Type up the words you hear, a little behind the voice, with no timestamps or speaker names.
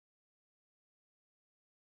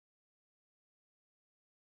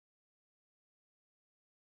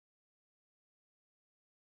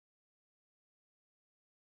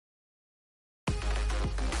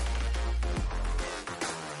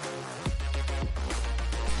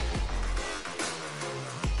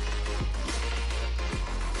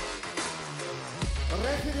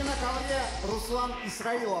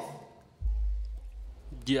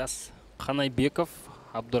Диас Канайбеков,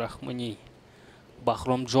 Абдурахмoni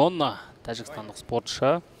Bahromjon, тәжікстандық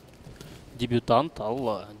спортшы, дебютант.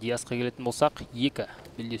 Ал Диасқа келетін болсақ, екі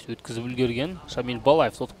белдесу өткізіп үлгерген. Шамил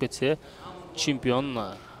Балаев сотып кетсе,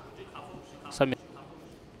 чемпион Самет.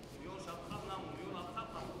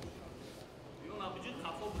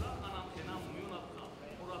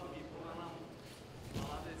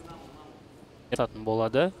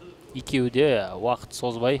 Болады. Екеуі де уақыт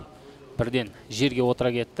созбай бірден жерге отыра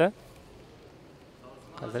кетті.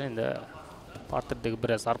 Қазір енді партердегі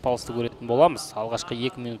біраз арпалысты көретін боламыз. Алғашқы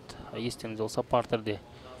 2 минут естеріңізде болса, партерде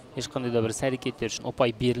ешқандай да бір іс-әрекеттер үшін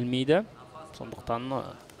ұпай берілмейді. Сондықтан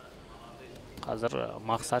қазір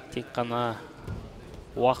мақсат тек қана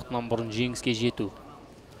уақытынан бұрын жеңіске жету.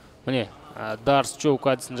 Міне, дарс чоук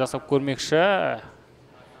әдісін жасап көрмекші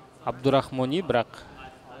Абдурахмoni, бірақ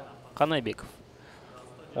Канайбеков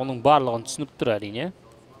оның барлығын түсініп тұр әрине.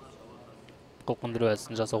 Қылқындыру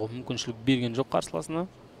әдісін жасауға мүмкіншілік берген жоқ қарсыласына.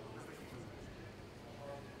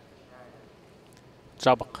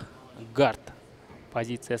 Жабық гард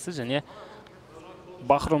позициясы және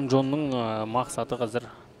Бахромжонның мақсаты қазір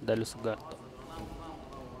дәл осы гард.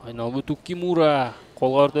 Айналып өту Кимура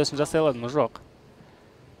қолға ортасын жасай алады ма? Жоқ.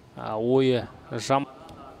 Ойы жам.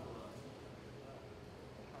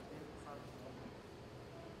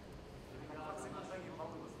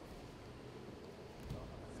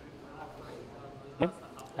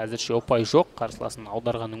 Әзірше ұпай жоқ, қарсыласын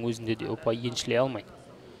аударғанның өзінде де ұпай еншілей алмайды.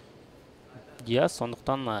 Диас,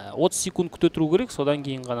 сондықтан 30 секунд күте тұру керек, содан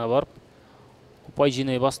кейін ғана барып ұпай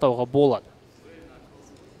жинай бастауға болады.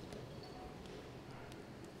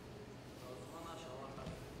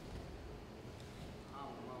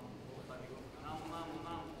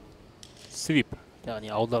 Свип, яғни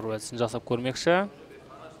аудару әдісін жасап көрмекші.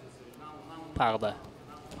 Тағы да.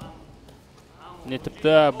 Не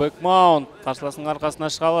тіпті бэкмаунт қарсыласының арқасына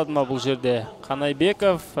шыға алады ма бұл жерде?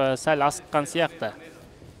 Канайбеков сәл асыққан сияқты.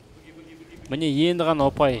 Міне енді ғана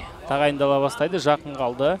ұпай тағайындала бастайды, жақын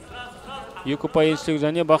қалды. 2 ұпай еншілік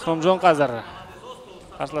және Бахромжон қазір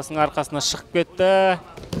қарсыласының арқасына шығып кетті.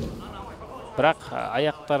 Бірақ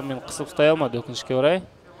аяқтарымен қысып ұстай алмады, өкінішке орай.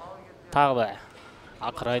 Тағы да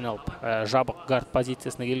ақыры айналып жабық гард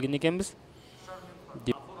позициясына келген екенбіз.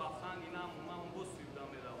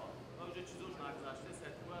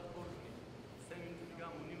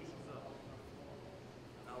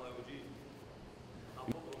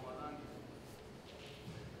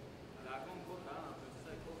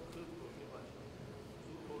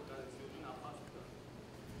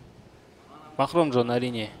 Бахромжон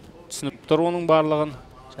әрине түсініп тұр оның барлығын,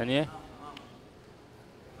 және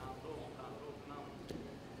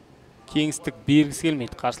кеңістік бергісі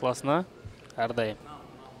келмейді қарсыласына әрдайым.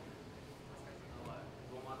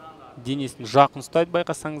 Денесін жақын ұстайды,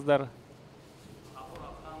 байқасаңыздар.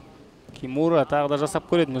 Кимура тағы да жасап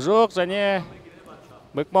көреді ме? Жоқ, және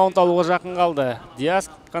бэкмаунт алуға жақын қалды.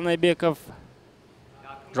 Диас Канайбеков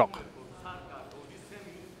жоқ.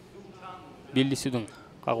 Белдесудің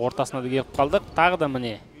ортасына да келіп қалдық. Тағы да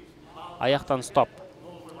міне аяқтан ұстап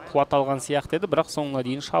қуат алған сияқты еді, бірақ соңына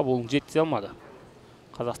дейін шабуылын жеткізе алмады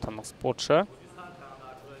қазақстандық спортшы.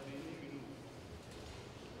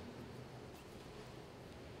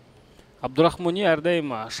 Абдурахмoni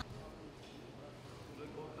әрдайым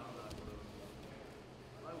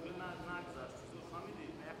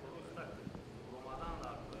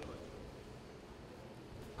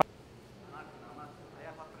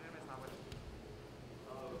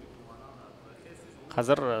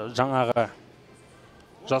қазір жаңағы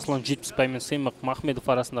Жасұлан Жетпісбай мен Сеймақ Махмедов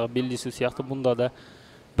арасындағы белдесу сияқты бұнда да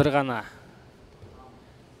бір ғана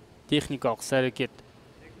техникалық іс-әрекет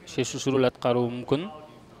шешуші рөл атқаруы мүмкін.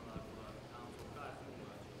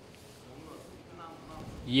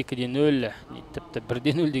 2-0, тіпті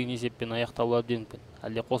 1-0 деген есеппен аяқталуы әбден мүмкін.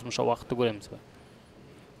 Әлде қосымша уақытты көреміз бе?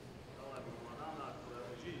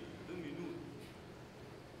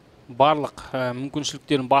 Барлық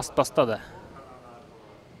мүмкіншіліктерін басып тастады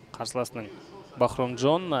қарсыласының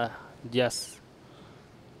Бахромжон. Диас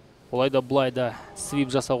олайда бұлайда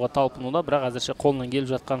свип жасауға талпынуда, бірақ әзірше қолынан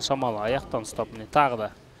келіп жатқан шамалы. Аяқтан ұстап, міне тағы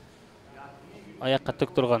да аяққа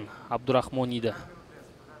тік тұрған Абдурахмониді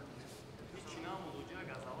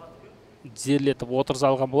зерлетіп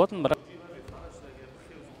отырғыза алған болатын, бірақ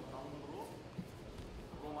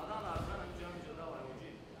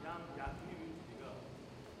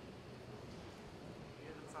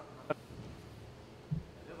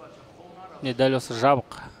не дәл осы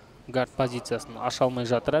жабық гард позициясын аша алмай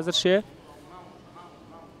жатыр әзірше.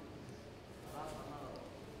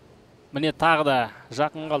 Міне тағы да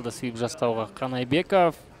жақын қалды сыйып жастауға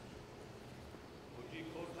Канайбеков.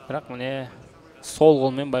 Бірақ міне сол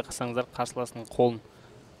қолмен байқасаңыздар қарсыласының қолын,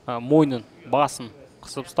 мойнын, басын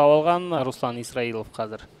қысып ұстап алған Руслан Исраилов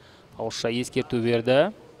қазір ауызша ескерту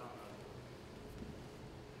берді.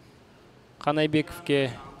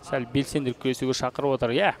 Канайбековке сәл белсендірек күресуге шақырып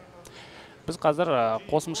отыр. Біз қазір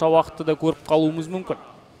қосымша уақытты да көріп қалуымыз мүмкін.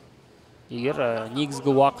 Егер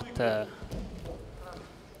негізгі уақыт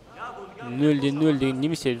 0-0 деген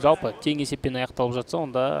немесе жалпы тең есеппен аяқталып жатса,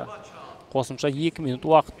 онда қосымша 2 минут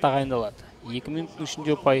уақыт тағайындалады. 2 минуттың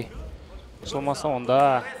ішінде ұпай ашылмаса,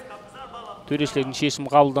 онда төрешілердің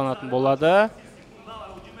шешімі қабылданатын болады.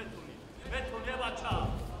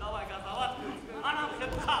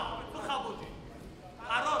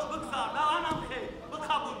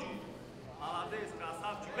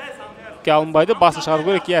 Алынбайды, басын шығару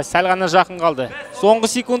керек. Сәл ғана жақын қалды. Соңғы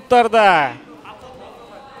секундтарда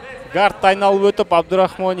гард айналып өтіп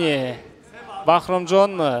Абдурахмони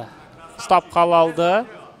Бахромjon ұстап қала алды.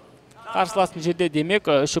 Қарсыластың жерде, демек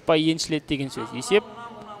 3 ұпай еншіледі деген сөз. Есеп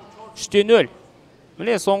 3-0.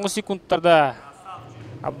 Міне соңғы секундтарда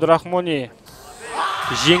Абдурахмони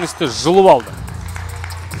жеңісті жұлып алды.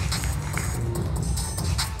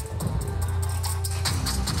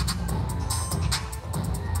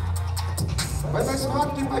 В этой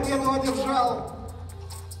схватке победу одержал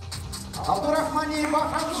Абдурахмoni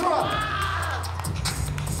Bahromjon.